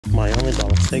My only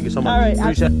dollar. Thank you so much. All right.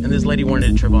 Appreciate it. And this lady wanted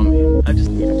to trip on me. I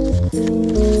just really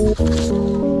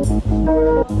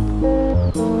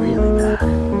bad.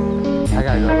 I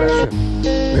gotta go to the restroom.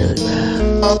 Really bad.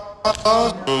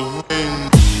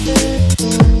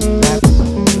 That's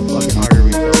fucking Art of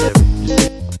Resell, baby.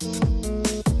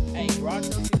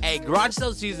 Hey, garage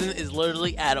sale season is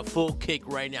literally at a full kick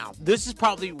right now. This is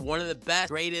probably one of the best,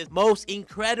 greatest, most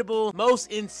incredible,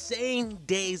 most insane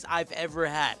days I've ever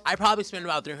had. I probably spent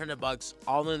about 300 bucks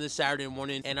all in this Saturday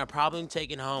morning, and I'm probably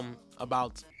taking home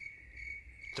about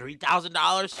 $3,000,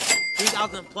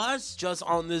 $3,000 plus just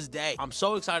on this day. I'm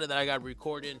so excited that I got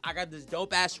recording. I got this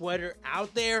dope ass sweater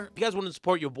out there. If you guys want to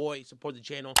support your boy, support the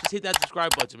channel, just hit that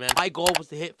subscribe button, man. My goal was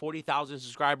to hit 40,000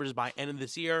 subscribers by end of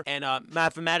this year, and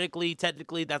mathematically,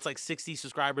 technically, that's like 60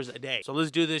 subscribers a day. So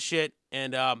let's do this shit,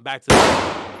 and back to the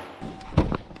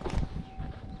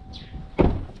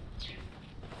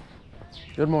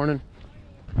Good morning.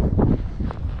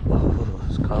 Oh,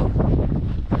 it's cold.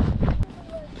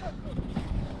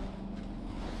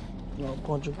 A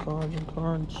bunch of cards and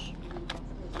cards.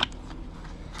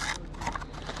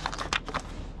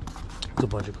 There's a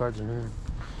bunch of cards in here.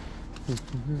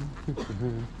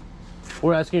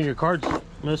 We're asking your cards,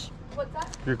 miss. What's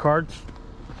that? Your cards?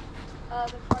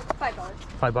 The cards, $5.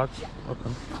 $5? Yeah.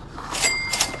 Okay.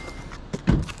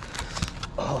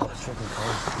 Oh, it's freaking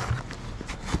cold.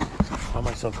 Why am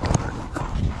I so cold right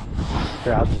now?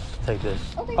 Here, I'll just take this.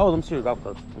 Okay. Oh, let me see your golf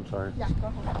clubs. I'm sorry. Yeah, go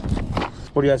ahead.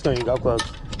 What are you asking on your golf clubs?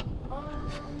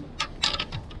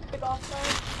 The golf club.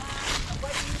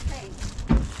 What do you think?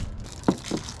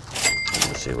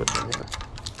 Let's see what's in here.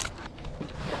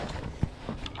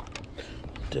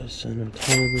 Desk center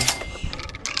tables.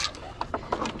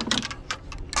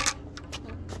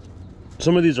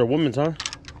 Some of these are women's, huh?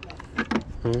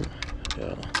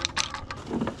 Yeah.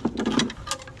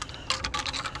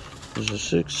 There's a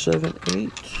 6, 7,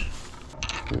 8.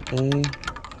 An A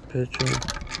picture.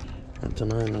 That's a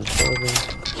 9 and 7.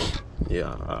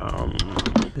 Yeah.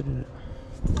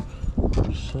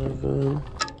 7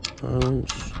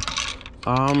 ounce.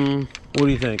 What do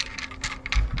you think?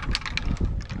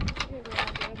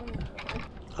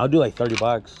 I'll do like 30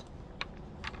 bucks.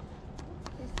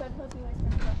 He said he'll do like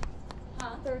 30 bucks.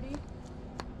 Huh? 30?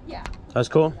 Yeah. That's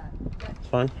cool? It's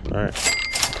fine? Alright.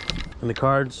 And the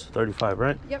cards, 35,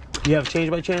 right? Yep. Do you have change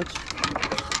by chance?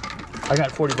 I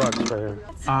got 40 bucks right here.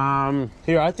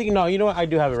 Here, I think, no, you know what? I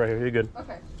do have it right here. You're good.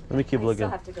 Okay. Let me keep I looking. still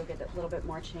have to go get a little bit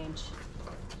more change.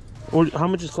 How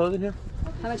much is clothing here?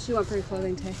 How much do you want for your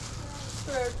clothing, Tay?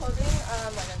 For clothing,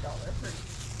 like $1 for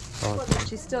Oh.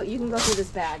 She's still, you can go through this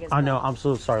bag as I well. know. I'm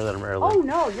so sorry that I'm early. Oh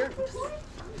no,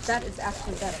 that is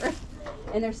actually better.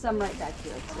 And there's some right back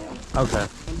here too. Okay.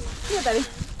 Yeah, buddy.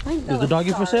 I know, Is the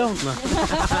doggy for sale? No.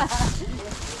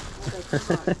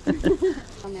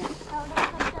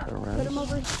 Put them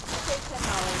over.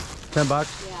 $10. 10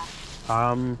 bucks? Yeah.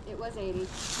 It was 80.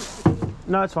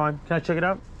 No, it's fine. Can I check it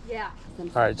out? Yeah. All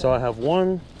right, so I have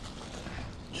 1,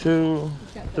 2,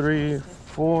 3,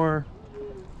 4.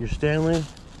 Your Stanley.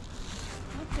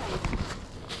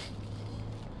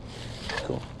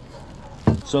 Cool.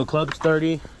 So clubs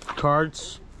 30,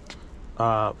 cards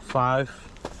 5,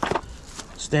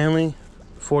 Stanley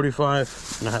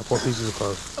 45, and I have 4 pieces of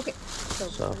clothes. Okay.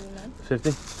 So 50.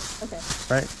 Okay.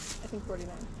 Right? I think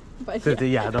 49. But 50.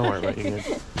 Yeah, don't worry about it. You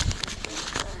good.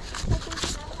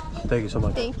 Thank you so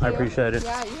much. Thank you. I appreciate it.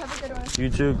 Yeah, you have a good one. You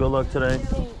too. Good luck today.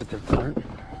 Look at that.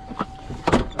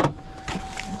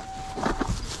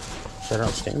 They're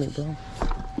outstanding, bro.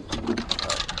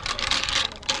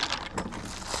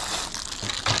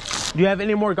 Do you have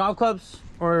any more golf clubs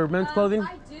or men's clothing?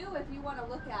 I do if you want to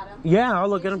look at them. Yeah, I'll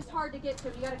look at them. It's just hard to get to.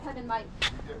 You got to come in my...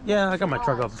 Yeah, I got my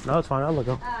truck up. No, it's fine. I'll look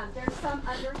up. There's some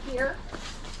under here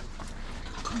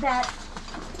that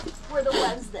were the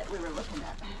ones that we were looking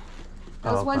at.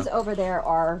 Those okay. ones over there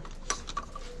are...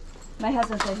 My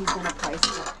husband said he's going to price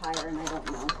them up higher, and I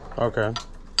don't know. Okay.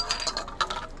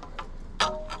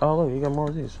 Oh, look, you got more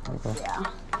of these. Okay. Yeah.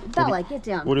 Bella, get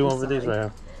down. What do you want for these right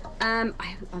here?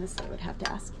 I honestly would have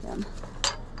to ask him.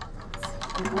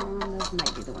 Those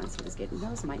might be the ones he was getting.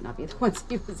 Those might not be the ones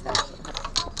he was actually.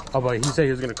 Oh, but he said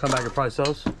he was going to come back and price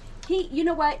those? You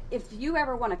know what? If you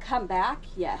ever want to come back,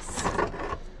 yes.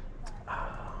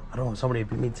 I don't want somebody to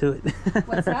beat me to it.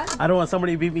 What's that? I don't want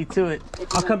somebody to beat me to it.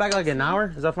 I'll come back like an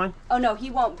hour. Is that fine? Oh, no,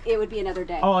 he won't. It would be another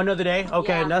day. Oh, another day?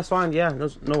 Okay, Yeah. that's fine. Yeah,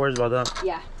 no worries about that.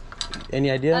 Yeah. Any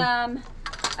idea?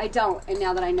 I don't. And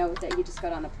now that I know that you just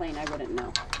got on the plane, I wouldn't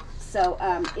know. So,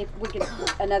 if we can,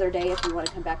 another day if you want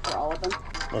to come back for all of them.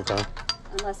 Okay.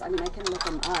 Unless, I mean, I can look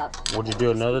them up. Would you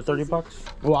do another 30 bucks?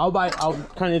 Well, I'm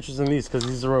kind of interested in these because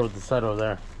these are over the side over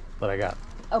there that I got.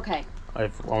 Okay. I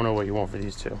don't know what you want for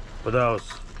these two, but those,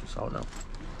 so no.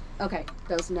 Okay,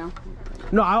 those no.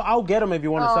 No, I'll get them if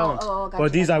you want to sell them. Gotcha,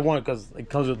 but these gotcha. I want because it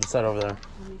comes with the set over there.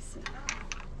 Let me see.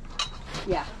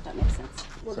 Yeah, that makes sense.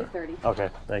 We'll do 30. Okay,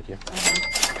 thank you.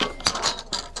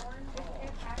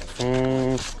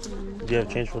 Do you have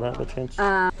change for that, by chance?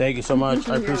 Thank you so much.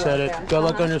 I appreciate it. Good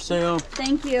luck on your sale.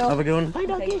 Thank you. Have a good one. Bye,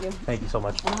 doggy. Thank you. Thank you so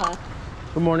much.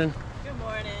 Good morning. Good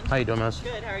morning. How you doing, Miss?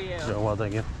 Good, how are you? Doing well,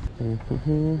 thank you.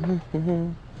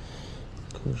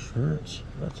 Cool shirts.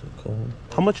 That's a cool one.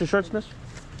 How much are shirts, Miss?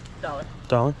 $1.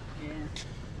 $1? Yeah.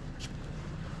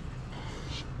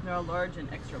 They're all large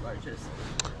and extra larges.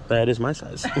 That is my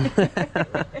size.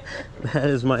 That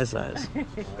is my size.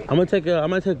 I might take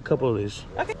a couple of these.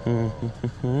 Okay.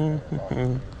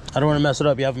 I don't want to mess it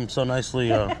up. You have them so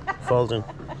nicely folded.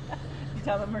 You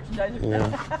tell the merchandiser.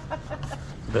 Yeah.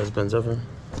 Best Benz ever.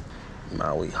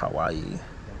 Maui, Hawaii.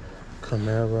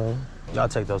 Camaro. Y'all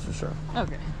take those for sure.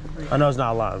 Okay. I know it's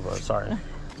not a lot, but sorry.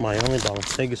 My only dollar.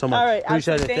 Thank you so much. All right.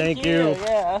 Appreciate it. Thank you.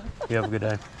 Yeah. You have a good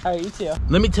day. All right, you too.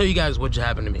 Let me tell you guys what just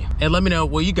happened to me. And let me know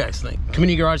what you guys think.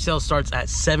 Community garage sale starts at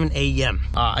 7 a.m.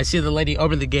 I see the lady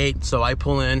open the gate, so I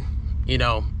pull in, you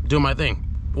know, do my thing.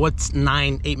 What's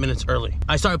 8 minutes early?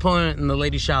 I start pulling in and the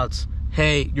lady shouts,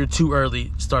 hey, you're too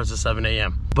early, starts at 7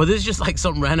 a.m. But this is just like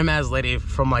some random ass lady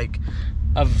from like,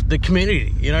 of the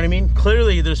community, you know what I mean?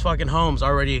 Clearly there's fucking homes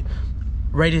already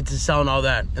ready to sell and all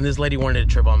that, and this lady wanted to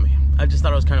trip on me. I just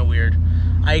thought it was kind of weird.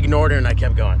 I ignored her and I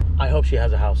kept going. I hope she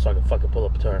has a house so I can fucking pull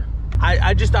up to her.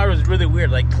 I just thought it was really weird.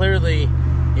 Like, clearly,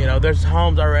 you know, there's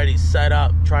homes already set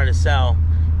up trying to sell,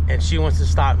 and she wants to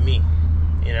stop me,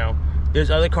 you know?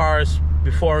 There's other cars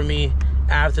before me,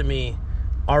 after me,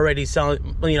 already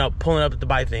selling, you know, pulling up to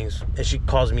buy things, and she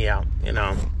calls me out, you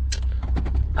know?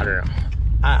 I don't know.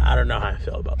 I don't know how I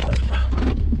feel about that.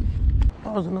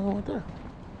 Oh, there's another one right there.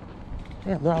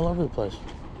 Yeah, they're all over the place.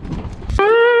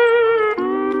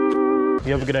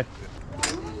 You have a good day.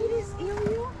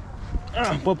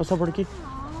 What, what's up, por aquí?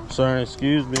 Sorry,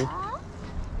 excuse me.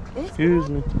 Excuse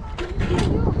me.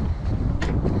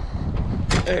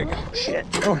 There you go. Shit.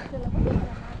 Oh.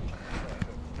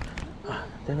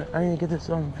 Damn it, I didn't get this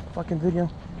on fucking video.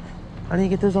 I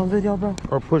didn't get this on video, bro.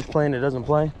 Or push play and it doesn't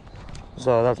play.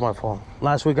 So that's my fault.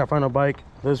 Last week I found a bike.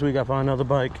 This week I found another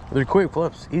bike. They're quick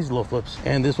flips, easy little flips.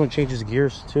 And this one changes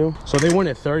gears too. So they went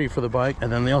at 30 for the bike.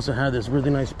 And then they also had this really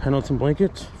nice Pendleton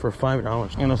blanket for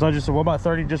 $5. And so I just said, what about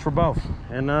 30 just for both?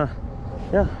 And yeah.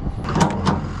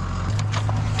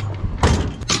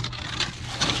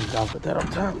 I'll put that up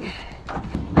top.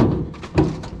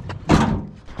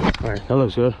 All right, that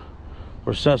looks good.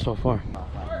 We're set so far.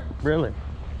 Really?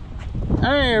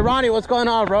 Hey, Ronnie, what's going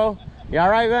on, bro? You all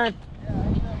right, man?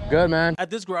 Good, man. At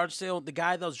this garage sale, the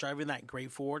guy that was driving that gray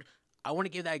Ford, I want to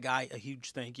give that guy a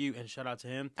huge thank you and shout out to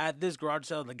him. At this garage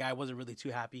sale, the guy wasn't really too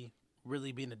happy,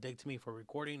 really being a dick to me for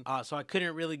recording. So I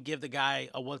couldn't really give the guy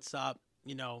a what's up,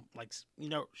 you know, like, you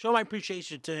know, show my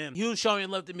appreciation to him. He was showing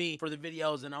love to me for the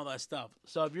videos and all that stuff.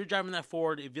 So if you're driving that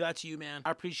Ford, if that's you, man,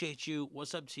 I appreciate you.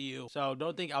 What's up to you? So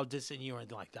don't think I'll dissing you or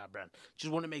anything like that, Brent.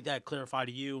 Just want to make that clarify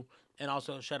to you. And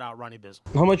also shout out Ronnie Biz.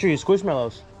 How much are your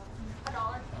Squishmallows?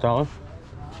 $1.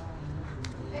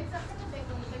 Except for the big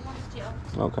ones. The big ones too.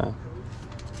 Okay.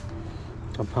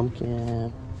 A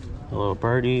pumpkin. A little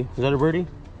birdie. Is that a birdie?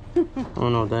 I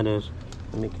don't know what that is.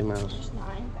 A Mickey Mouse. Just 9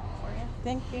 for you.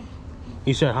 Thank you.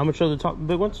 You said how much are the top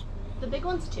big ones? The big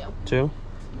ones too. 2.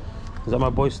 Is that my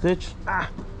boy Stitch? Ah,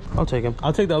 I'll take him.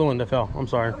 I'll take the other one that fell. I'm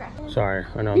sorry. Okay. Sorry,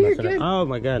 I know I'm messing up. Oh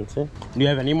my god, see? Do you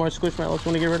have any more Squishmallows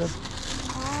you want to get rid of?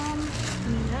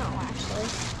 No, actually.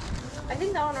 I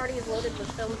think that one already is loaded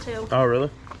with film too. Oh, really?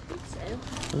 I think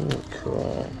so. Oh,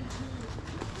 cool.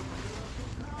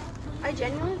 I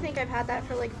genuinely think I've had that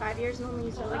for like 5 years and only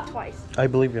used it like twice. I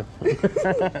believe you.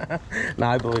 No,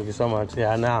 I believe you so much.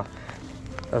 Yeah, now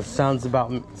that sounds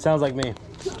like me.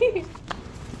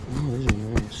 Oh, these are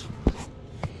nice.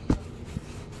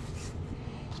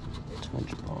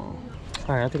 Touch ball.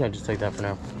 All right, I think I'll just take that for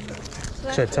now.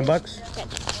 So $10? Good.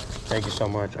 Thank you so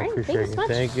much. I Right, appreciate thanks you. much.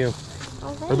 Thank you.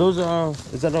 Okay. Are those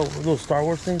is that those Star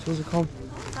Wars things? What's it called?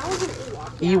 That was an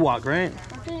Ewok. Ewok, right?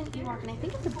 That's an Ewok, and I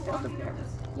think it's a Build-A-Bear.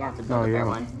 Yeah, it's a Oh Build-A-Bear yeah.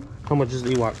 one. How much is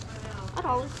the Ewok?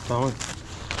 $1. $1.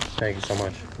 Thank you so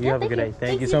much. You Yeah, have a good day. thank you.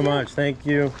 Thank you Thanks, so you too. much. Thank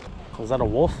you. Is that a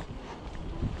wolf?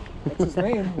 That's his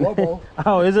name, Lobo.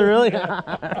 Oh, is it really?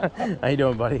 How you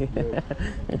doing, buddy?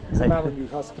 It's a Malibu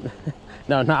Husky.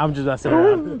 No, I'm just messing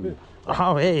around.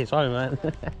 Oh, hey, sorry, man.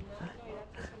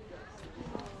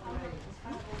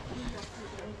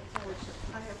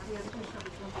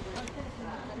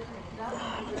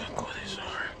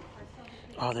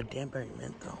 Oh, they're Danbury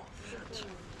mint, though. Shit.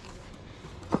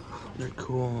 They're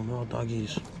cool. They're all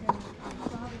doggies.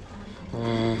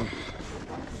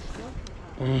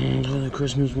 The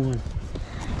Christmas one.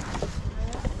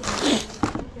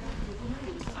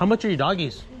 How much are your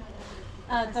doggies?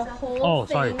 The whole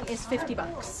thing sorry. is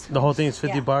 $50. The whole thing is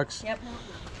 50 bucks? Yep.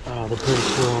 Oh, they're pretty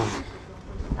cool.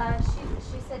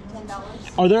 She said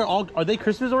 $10. Are they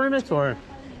Christmas ornaments or?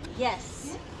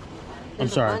 Yes. I'm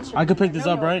sorry. I could pick this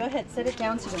up, right? Go ahead, set it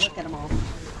down so you can look at them all.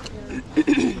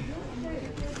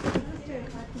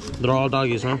 They're all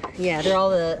doggies, huh? Yeah, they're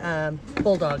all the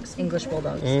bulldogs, English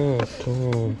bulldogs. Oh,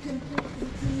 cool.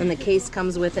 And the case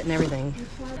comes with it and everything.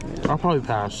 I'll probably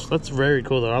pass. That's very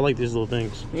cool though. I like these little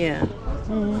things. Yeah.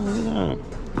 Oh, look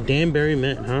at that. Danbury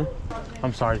mint, huh?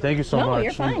 I'm sorry. Thank you so much.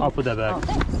 You're fine. I'll put that back. Oh,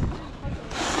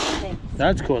 thanks.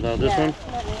 That's cool though. This one?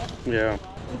 Yeah.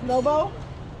 Lobo?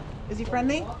 Is he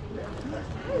friendly?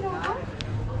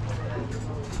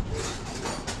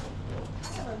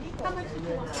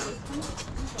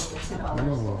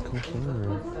 Oh, come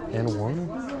here. And one.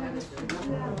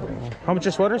 How much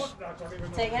are sweaters?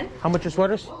 Say again? How much are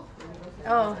sweaters?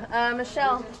 Oh,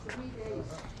 Michelle.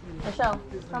 Michelle,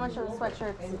 how much are the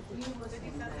sweatshirts?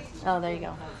 Oh, there you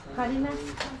go.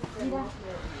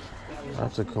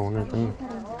 That's a cool one right there.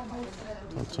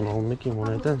 That's an old Mickey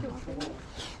one right there.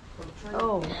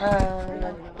 Oh,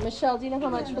 Michelle, do you know how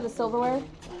much for the silverware?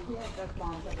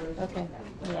 Okay.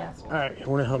 Yeah. All right, you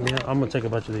want to help me out? I'm gonna take a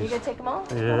bunch of You these. gonna take them all?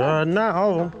 Yeah, not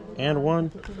all of them. And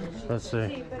one. Let's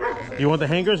see. You want the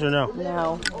hangers or no?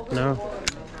 No. No.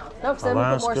 No, because then we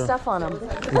put more Alaska. stuff on them.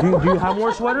 Do you have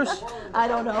more sweaters? I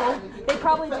don't know. They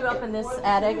probably do up in this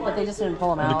attic, but they just didn't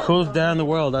pull them The out. coolest dad in the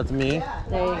world. That's me.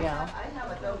 There you go.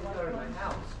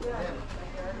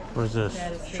 What's this?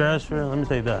 Stratosphere? Let me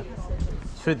take that.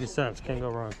 It's 50 cents. Can't go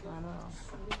wrong.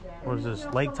 What is this?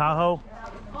 Lake Tahoe?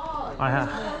 I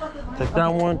have. Take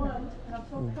that one.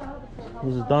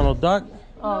 This is Donald Duck.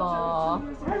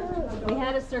 Aww. We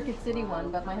had a Circuit City one,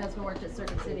 but my husband worked at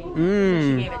Circuit City. So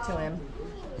she gave it to him.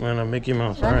 And a Mickey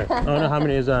Mouse. All right. I don't know how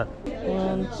many is that.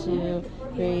 1, 2,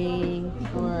 3,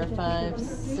 4, 5,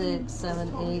 6,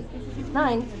 7, 8,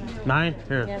 9. 9?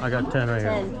 Here, Yeah. I got 10 right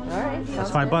 10. here. All right.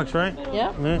 That's $5, right? Yep. Yeah.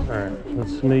 All right.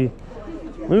 That's me.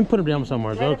 Let me put them down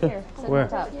somewhere. Is that Right up okay? here. Sit Where? on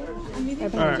top.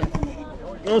 All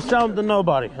right. Don't sell them to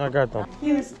nobody. I got them.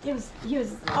 He was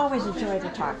always a joy to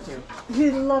talk to.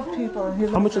 He loved people. And he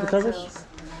loved How much are the covers? ourselves.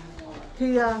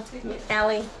 He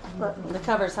Allie, the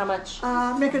covers, how much?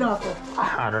 make an offer.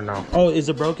 I don't know. Oh, is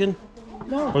it broken?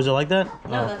 No, Or is it like that?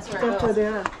 No, Oh, that's where it that's where goes. they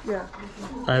are. Yeah.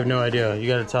 I have no idea. You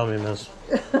got to tell me, miss.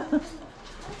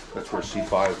 That's for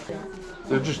C5.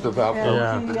 They're just the valve.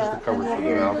 Yeah. They're just the covers for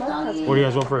the valve. What do you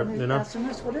guys want for it? You know? Asked him,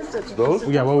 what is it? Those?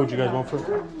 Yeah, what would you guys want for it?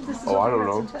 Oh, I don't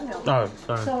know. Oh,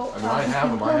 sorry. So, I mean, I have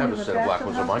them. I have a set of black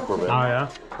ones on my Oh, Corvette. yeah?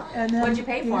 and then What'd you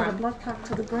pay he for had a him? blood clot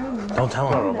to the brain. Don't tell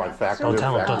I don't know him. my factory. Don't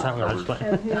tell him. Don't tell him. I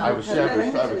just I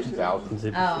have a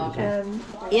 2000. Oh, okay. And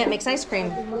Yeah, it makes ice cream.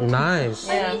 Nice.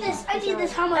 Yeah. I need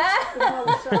this. How much?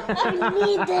 I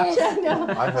need this.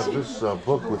 I have this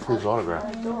book with his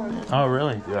autograph. Oh,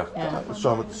 really? Yeah. I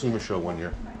saw him at the SEMA show one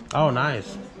year. Oh,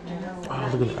 nice. Oh,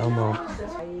 look at the Elmo.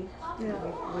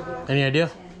 Any idea?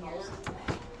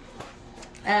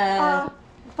 $5.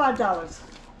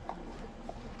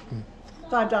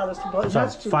 $5 for both. So,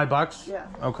 That's cheap. $5? Yeah.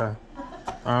 Okay.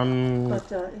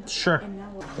 But, Sure.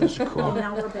 That's cool.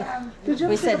 now we're back. Did you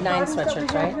We ever see said the 9 parties that we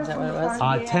sweatshirts, had right? Is that what it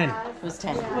was? 10. It was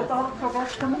 10. With all the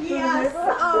Corvettes coming through the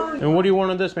neighborhood? And what do you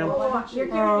want on this, ma'am? You're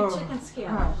giving me chicken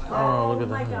scale. Oh, look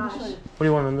at that. What do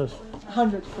you want on this?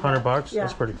 100. $100? Yeah.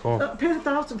 That's pretty cool. Paid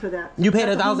 $1,000 for that. You paid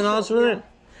At the home $1,000 show, for yeah. it?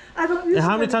 I don't use And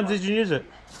how it many times anymore. did you use it?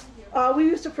 We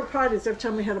used it for parties every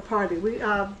time we had a party. We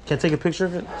Can I take a picture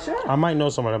of it? Sure. I might know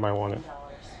somebody that might want it.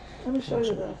 let me show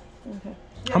you the.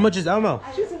 How much is Elmo?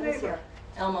 She's a neighbor.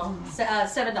 Elmo,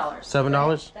 $7.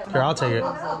 $7? Here, I'll take it.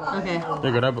 Okay.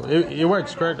 You're good. It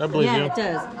works, correct? I believe Yeah, you. it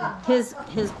does.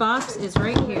 His box is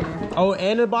right here. Oh,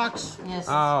 and a box? Yes.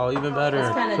 Oh, even better. It's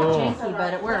kind of Cool. janky,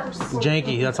 but it works.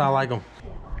 Janky. That's how I like them.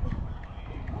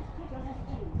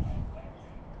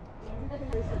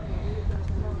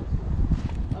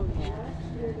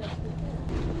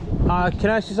 Can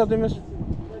I ask you something, miss?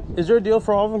 Is there a deal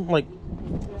for all of them? Like,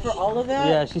 For all of that?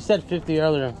 yeah, she said 50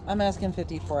 earlier. I'm asking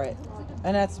 50 for it.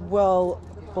 And that's well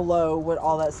below what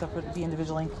all that stuff would be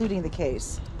individually, including the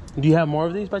case. Do you have more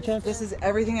of these by chance? This is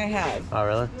everything I had. Oh,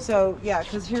 really? So, yeah,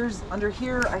 because under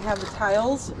here, I have the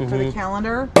tiles for the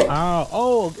calendar.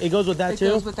 Oh, it goes with that It too?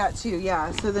 goes with that too,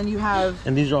 yeah. So then you have,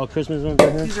 And these are all Christmas ones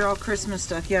right here? these are all Christmas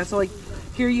stuff, yeah. So like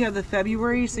here you have the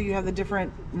February, so you have the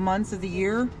different months of the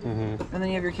year. And then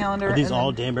you have your calendar. Are these and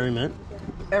all then Danbury mint?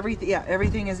 everything, yeah,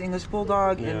 everything is English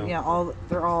Bulldog, and Yeah.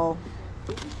 they're all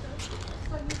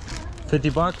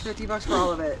 $50? 50 bucks for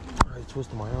all of it. I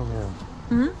twisted my arm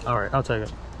here. All right, I'll take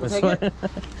it. Take it?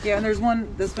 Yeah, and there's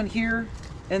one, this one here,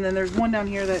 and then there's one down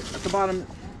here that at the bottom,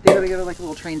 they go together like a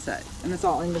little train set, and it's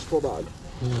all English Bulldog.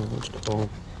 That's cool.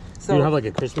 So, you don't have like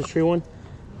a Christmas tree one?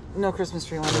 No Christmas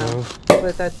tree one, no.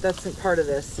 But that's part of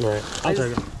this. Right, I'll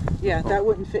take it. Yeah, that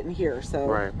wouldn't fit in here, so.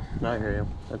 Right, I hear you.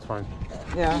 That's fine.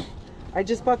 Yeah. I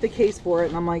just bought the case for it,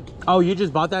 and I'm like... Oh, you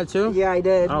just bought that too? Yeah, I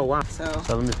did. Oh, wow. So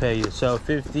let me pay you. So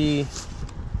 50, you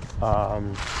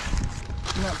got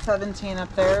 17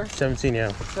 up there. 17,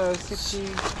 yeah. So 60,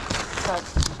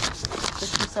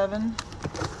 67.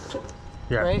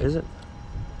 Yeah, right? Is it?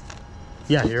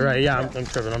 Yeah, you're right. Yeah, I'm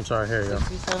tripping. I'm sorry. Here you go.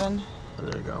 67. Oh,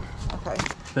 there you go. Okay.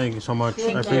 Thank you so much.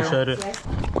 Thank I appreciate it.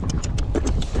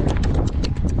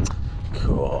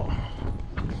 Cool.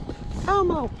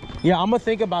 Elmo. Yeah, I'm gonna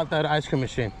think about that ice cream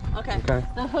machine. Okay. Okay.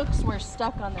 The hooks were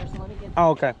stuck on there, so let me get. Oh,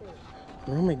 okay.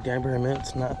 Normally, Denver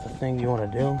Mint's not the thing you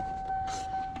want to do,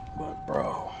 but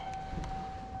bro,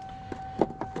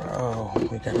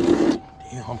 we got.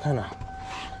 Damn, I'm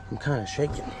kind of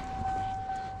shaking.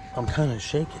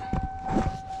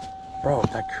 Bro,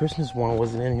 that Christmas one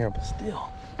wasn't in here, but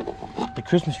still. The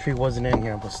Christmas tree wasn't in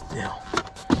here, but still.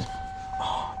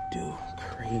 Oh, dude,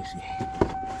 crazy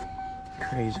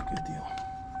good deal.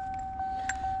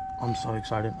 I'm so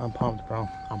excited. I'm pumped, bro.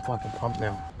 I'm fucking pumped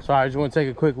now. Sorry, I just want to take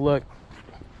a quick look.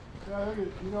 Yeah,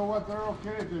 you know what? They're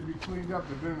okay if they be cleaned up.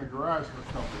 They've been in the garage for a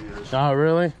couple of years. Oh,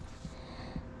 really?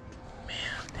 Man,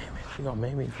 damn it. You gonna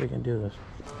make me freaking do this.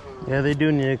 Yeah, they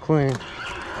do need to clean.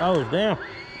 Oh, damn.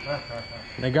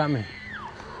 They got me.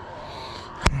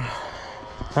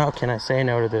 How can I say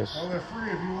no to this? Well, they're free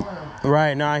if you want them.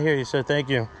 Right, no, I hear you, sir. Thank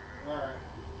you. All right.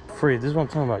 Free. This is what I'm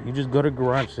talking about. You just go to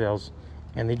garage sales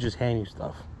and they just hand you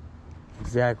stuff.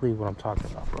 Exactly what I'm talking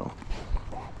about, bro.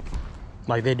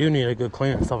 Like, they do need a good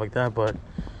clean and stuff like that, but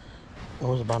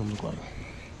what does the bottom look like?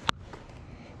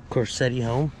 Corsetti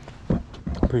home. I'm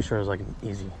pretty sure it's like an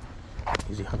easy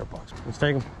 $100 bucks. Let's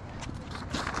take them.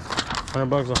 $100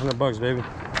 bucks, $100 bucks, baby.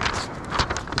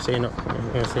 Say no.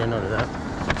 I'm gonna say no to that.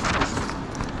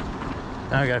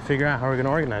 Now I gotta figure out how we're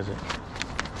gonna organize it.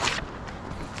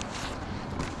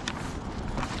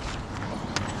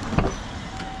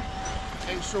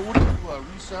 Hey, so what do you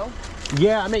resell?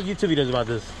 Yeah, I make YouTube videos about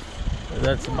this.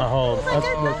 That's my whole.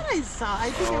 I saw. I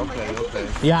think Okay.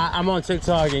 Yeah, I'm on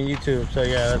TikTok and YouTube, so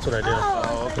yeah, that's what I do.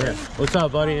 Oh, okay. Yeah. What's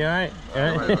up, buddy? You all right?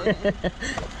 Right.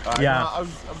 Yeah. I'm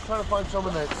trying to find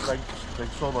someone that's like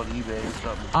sold on eBay or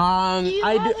something.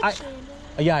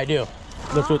 Yeah, I do.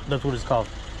 That's what it's called.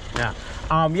 Yeah.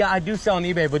 Yeah, I do sell on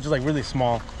eBay, but just like really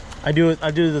small. I do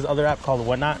this other app called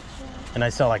Whatnot, and I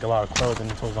sell like a lot of clothes and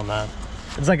tools on that.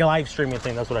 It's like a live streaming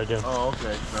thing. That's what I do. Oh,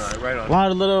 okay. All right, right on. A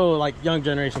lot of little like young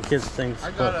generation kids things.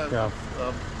 I got but,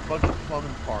 a bunch of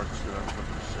plumbing parts that I'm looking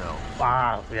to sell.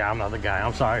 Ah, yeah, I'm not the guy.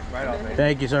 I'm sorry. Right on, man.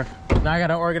 Thank you, sir. Now I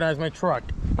gotta organize my truck.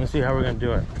 Let's see how we're gonna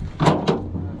do it.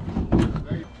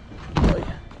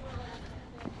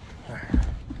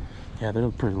 Yeah, they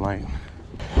look pretty light.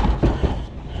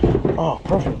 Oh,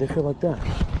 perfect. They fit like that.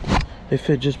 They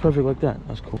fit just perfect like that.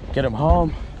 That's cool. Get them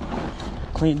home,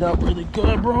 cleaned up really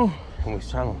good, bro, and we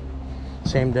sell them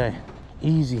same day.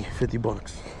 Easy, 50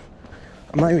 bucks.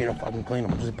 I'm not even gonna fucking clean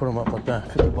them. Just put them up like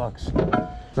that. 50 bucks.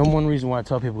 Number one reason why I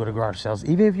tell people go to garage sales,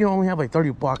 even if you only have like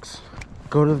 30 bucks,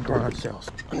 go to the garage sales.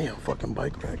 I need a fucking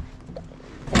bike rack.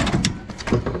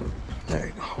 There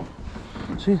you go.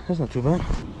 See, that's not too bad.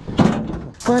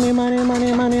 Money, money,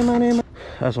 money, money, money.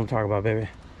 That's what I'm talking about, baby.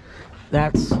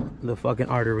 That's the fucking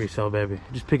Art of Resell, baby.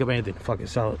 Just pick up anything, fucking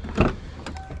sell it.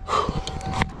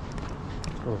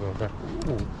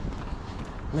 Ooh.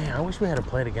 Man, I wish we had a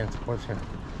plate against sports here.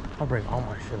 I'll bring all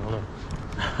my shit on there.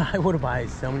 I would buy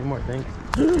so many more things.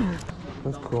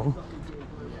 That's cool.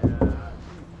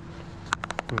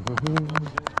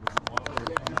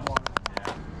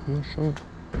 Sure.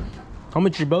 How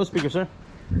much is your Bose speaker, sir?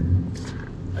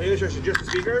 Are you interested just the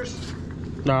speakers?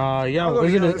 Yeah. Oh,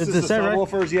 Is yeah, it, this it's is the set, right?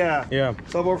 subwoofers, yeah. Yeah.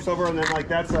 Subwoofer, and then like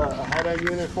that's a head-end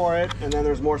unit for it, and then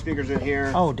there's more speakers in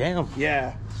here. Oh, damn.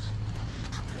 Yeah.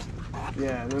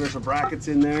 Yeah, and then there's some brackets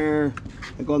in there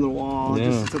that go on the wall.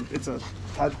 Yeah. It's a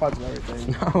hodgepodge of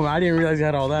everything. Oh, I didn't realize you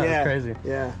had all that. Yeah. That's crazy.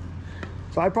 Yeah.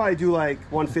 So I'd probably do like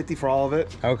 150 for all of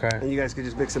it. Okay. And you guys could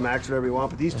just mix and match whatever you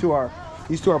want. But these two are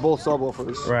both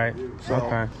subwoofers. Right. So.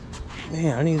 Okay.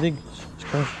 Man, I didn't even think. It's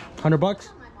crazy. $100?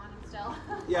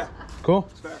 Yeah. Cool.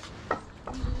 It's fair.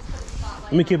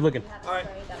 Let me keep looking. All right.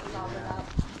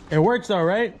 It works though,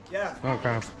 right? Yeah.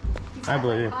 Okay. I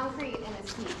believe you. Concrete in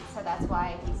his teeth, so that's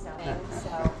why he's so big.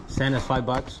 So. Santa's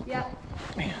 $5. Yep.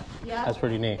 Man. Yeah. Yeah. That's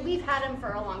pretty neat. We've had him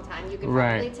for a long time. You can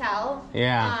Right. probably tell.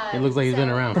 Yeah, it looks like he's been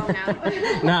around. Oh,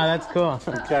 no. Nah, that's cool.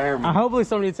 Hopefully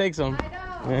somebody takes him. I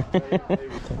know.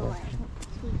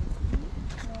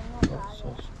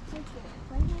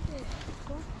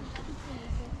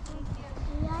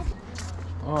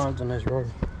 Oh, it's a nice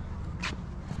road.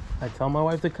 I tell my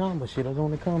wife to come, but she doesn't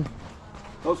want to come.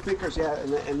 Those speakers, yeah,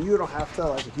 and you don't have to,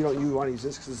 like, if you want to use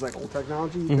this because it's like old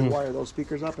technology, you can wire those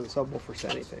speakers up and subwoofer to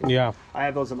anything. Yeah. I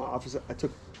have those in my office. I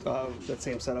took that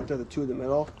same setup there, the two in the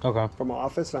middle, Okay. from my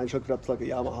office, and I hooked it up to like a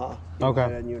Yamaha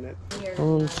Okay. unit.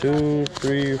 1, 2,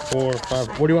 3, 4,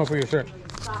 5. What do you want for your shirt?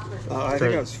 I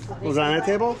think it was on that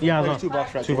table? Yeah, Like it was on- $2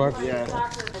 for that $2? table. Yeah.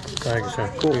 Thank you,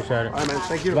 sir. Cool. Appreciate it. All right, man.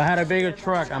 Thank you. If I had a bigger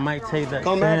truck, I might take that.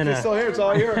 Come back. Santa. It's still here. It's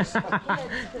all yours.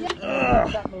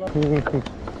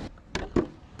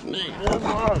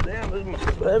 Oh, damn, this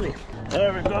is heavy.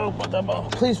 There we go. Put that ball.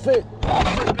 Please fit.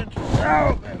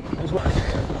 Oh, man.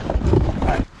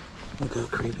 Right. Look how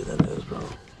creepy that is, bro.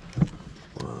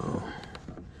 Wow.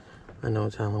 I know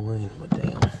it's Halloween, but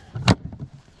damn.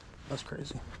 That's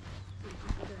crazy.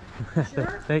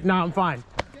 Sure? No, I'm fine.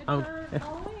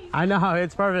 I know,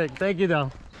 it's perfect. Thank you,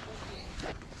 though.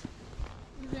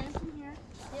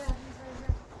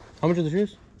 How much are the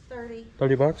shoes? 30.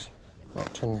 30 bucks? Oh,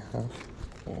 10 and a half.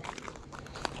 Cool.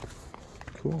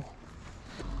 Cool.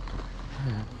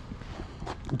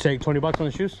 You take 20 bucks on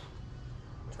the shoes?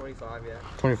 25, yeah.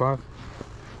 25?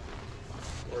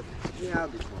 Yeah, I'll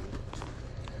do 20.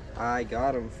 I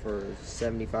got them for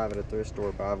 75 at a thrift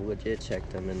store, but I've legit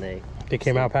checked them and they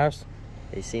Came out past?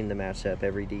 They seem to match up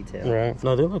every detail. Right.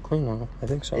 No, they look clean though. I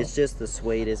think so. It's just the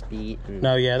suede is beat. And,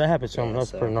 no, yeah, that happens to them. yeah,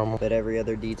 That's so, pretty normal. But every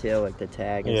other detail, like the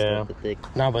tag and stuff, the thick.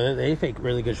 No, but they fake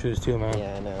really good shoes too, man.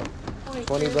 Yeah, I know.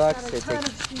 20 bucks. It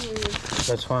takes...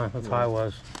 That's fine. That's how I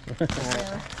was.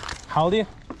 How old are you?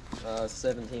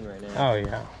 17 right now. Oh,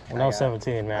 yeah. When I was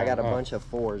 17, man. I got a bunch of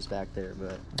 4s back there,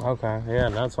 but... Okay, yeah,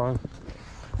 that's fine.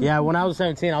 Yeah, when I was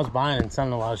 17, I was buying and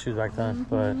selling a lot of shoes back then.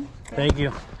 But thank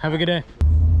you. Have a good day.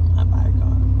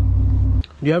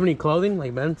 Do you have any clothing,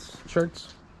 like men's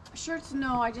shirts? Shirts,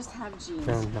 no, I just have jeans.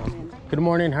 No. Good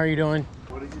morning, how are you doing?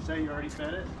 What did you say? You already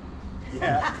fed it?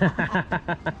 Yeah.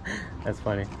 That's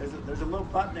funny. There's a little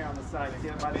button there on the side. See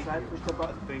it by the side? Push the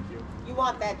button. Thank you. You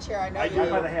want that chair? I know I you do. do.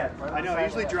 By the head. Right I know. I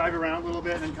usually drive around a little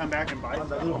bit and then come back and buy a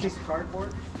little piece of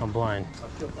cardboard. I'm blind.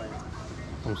 I'm still playing.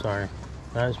 I'm sorry.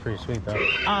 That is pretty sweet though.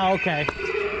 Oh, okay.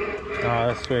 Oh,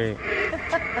 that's sweet.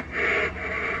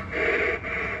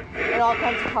 It all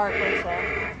comes apart, so.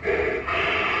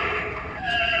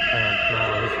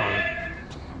 No, it's fine.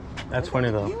 That's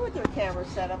funny though. You with your camera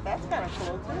setup, that's kind of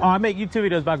cool too. Oh, I make YouTube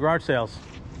videos about garage sales.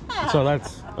 So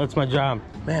that's my job.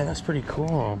 Man, that's pretty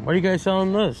cool. Why are you guys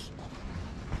selling this?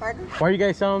 Pardon? Why are you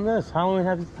guys selling this? How long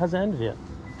hasn't ended yet?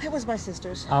 It was my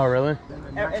sister's. Oh, really?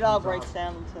 It all breaks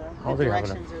down into the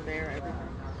directions are there, everything.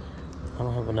 I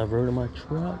don't have enough room in my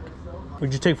truck.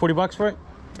 Would you take 40 bucks for it?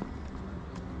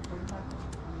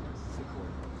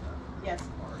 Yes.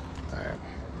 All right.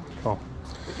 Cool.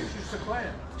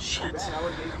 Shit.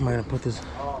 Am I gonna put this?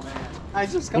 Oh man. I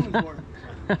was just coming for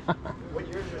it. What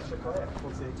year is your chocolate?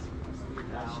 We'll see.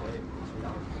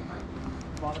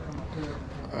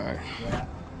 All right.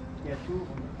 Yeah, 2 of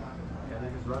them. Yeah, they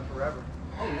just run forever.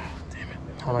 Oh yeah. Damn it.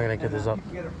 How am I gonna get this up?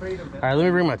 Get afraid of it. All right, let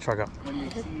me bring my truck up. When you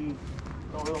see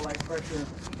the little light pressure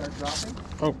start dropping.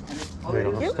 Oh, there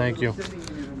you go. Thank you.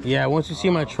 Yeah, once you see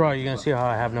my truck, you're gonna see how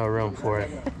I have no room for it.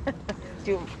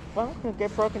 Well, it'll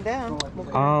get broken down. We'll put it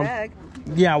in a bag.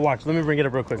 Yeah, watch. Let me bring it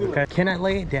up real quick, okay? Can I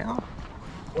lay it down?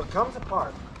 Well, it comes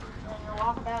apart.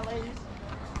 Walk about, ladies.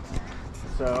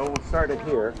 So we'll start it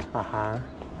here. Uh-huh.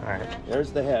 All right.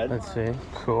 There's the head. Let's see.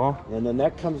 Cool. And the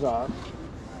neck comes off.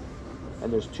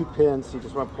 And there's 2 pins, so you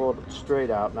just want to pull it straight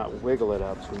out, not wiggle it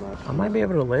out too much. I might be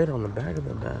able to lay it on the back of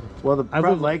the bed. Well, the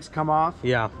front legs come off.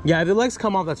 Yeah. Yeah, if the legs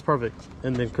come off, that's perfect.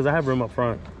 And then, because I have room up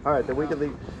front. All right, then we can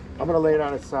leave. I'm going to lay it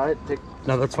on its side.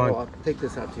 No, that's fine. I'll take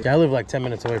this out too. Yeah, I live like 10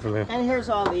 minutes away from here. And here's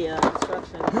all the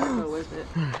instructions to go with it.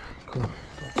 Cool.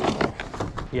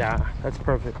 Yeah, that's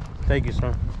perfect. Thank you,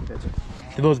 sir.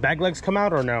 Do those back legs come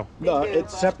out or no? No,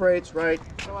 it separates right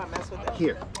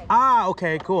here. Ah,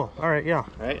 okay, cool. All right, yeah. All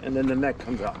right, and then the neck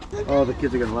comes out. Oh, the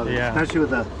kids are gonna love it, Yeah. especially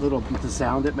with the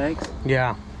sound it makes.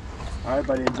 Yeah. All right,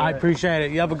 buddy. Enjoy I it. appreciate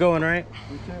it. You have a good one, right?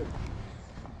 You too.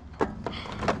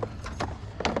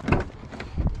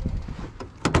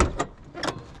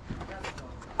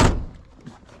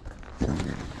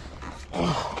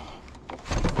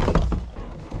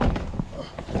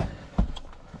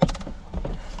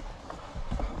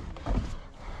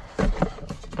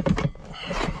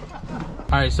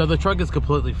 All right, so the truck is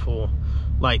completely full.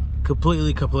 Like,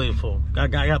 completely full. I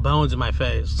got bones in my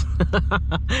face.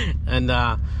 And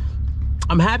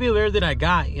I'm happy with everything I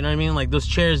got, you know what I mean? Like, those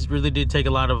chairs really did take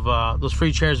a lot of those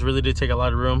free chairs really did take a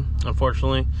lot of room,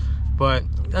 unfortunately. But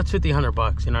that's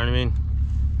 $100, you know what I mean?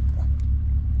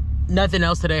 Nothing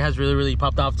else today has really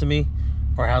popped off to me,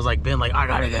 or has like been like, I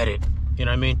gotta get it, you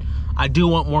know what I mean? I do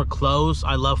want more clothes.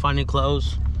 I love finding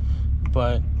clothes,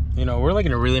 but you know, we're like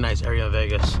in a really nice area of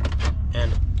Vegas,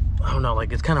 and I don't know,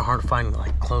 like, it's kind of hard to find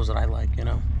like clothes that I like, you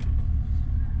know?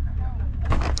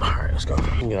 All right, let's go.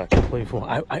 Yeah, completely full.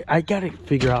 I gotta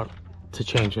figure out to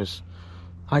change this.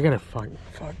 I gotta fuck.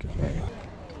 Man.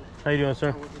 How you doing,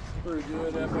 sir? Pretty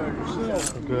good. How about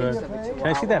yourself? Good. Can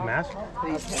I see that mask?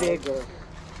 It's bigger.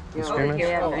 You screaming?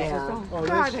 Oh,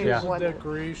 this is a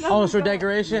decoration. Oh, it's for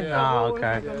decoration? Yeah. Oh,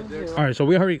 okay. All right, so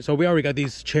we already got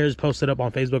these chairs posted up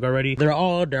on Facebook already. They're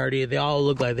all dirty. They all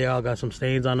look like they all got some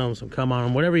stains on them, some cum on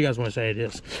them, whatever you guys want to say it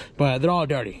is. But they're all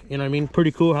dirty. You know what I mean?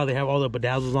 Pretty cool how they have all the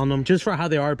bedazzles on them. Just for how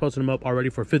they are posting them up already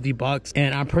for $50.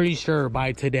 And I'm pretty sure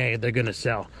by today they're gonna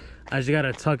sell. I just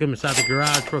gotta tuck them inside the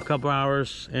garage for a couple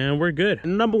hours and we're good.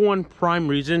 And number one prime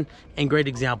reason and great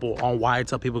example on why I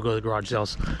tell people to go to the garage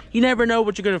sales. You never know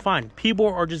what you're gonna find. People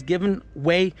are just giving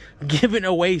away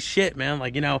shit, man.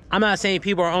 Like, you know, I'm not saying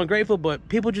people are ungrateful, but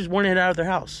people just want to get out of their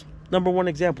house. Number one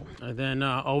example. And then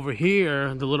over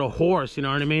here, the little horse, you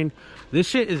know what I mean? This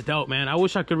shit is dope, man. I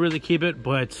wish I could really keep it,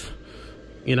 but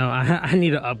you know, I need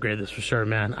to upgrade this for sure,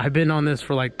 man. I've been on this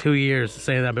for like 2 years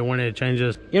saying that I've been wanting to change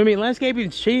this. You know what I mean? Landscaping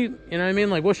is cheap. You know what I mean?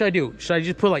 Like, what should I do? Should I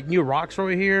just put like new rocks over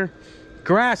here?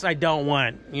 Grass, I don't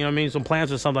want. You know what I mean? Some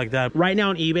plants or something like that. Right now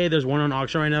on eBay, there's one on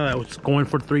auction right now that was going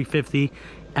for $350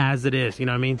 as it is. You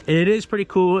know what I mean? It is pretty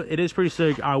cool. It is pretty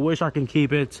sick. I wish I can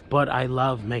keep it, but I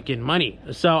love making money.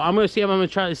 So I'm gonna see if I'm gonna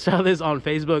try to sell this on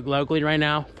Facebook locally right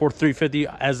now for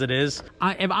 $350 as it is.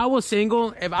 If I was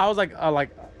single, if I was like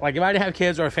if I didn't have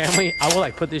kids or a family, I would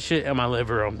like put this shit in my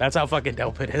living room. That's how fucking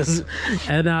dope it is.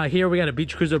 And here we got a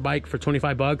beach cruiser bike for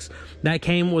 $25. That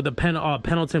came with a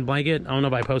Pendleton blanket. I don't know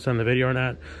if I posted on the video or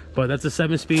not, but that's a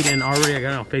 7-speed, and already I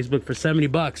got it on Facebook for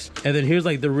 $70. And then here's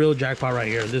like the real jackpot right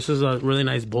here. This is a really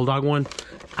nice bulldog one.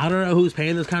 I don't know who's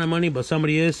paying this kind of money, but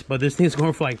somebody is. But this thing's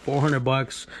going for like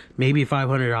 $400, maybe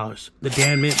 $500.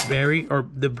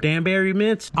 The Danbury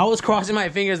mints. I was crossing my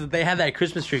fingers that they had that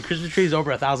Christmas tree. Christmas tree is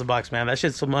over $1,000, man. That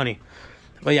shit's some money.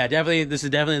 But yeah, definitely, this is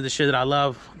definitely the shit that I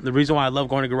love. The reason why I love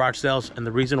going to garage sales, and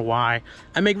the reason why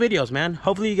I make videos, man.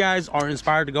 Hopefully you guys are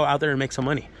inspired to go out there and make some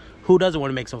money. Who doesn't want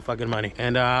to make some fucking money?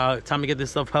 And time to get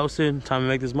this stuff posted. Time to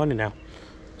make this money now.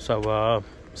 So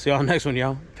see y'all next one,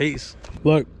 y'all. Peace.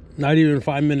 Look, not even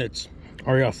 5 minutes.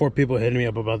 Already got 4 people hitting me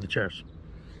up about the chairs.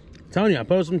 I'm telling you, I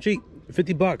posted them cheap.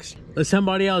 $50. Let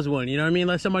somebody else win. You know what I mean?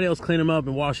 Let somebody else clean them up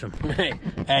and wash them.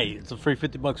 Hey, it's a free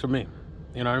 $50 for me.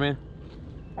 You know what I mean?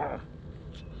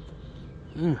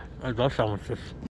 I love selling fish.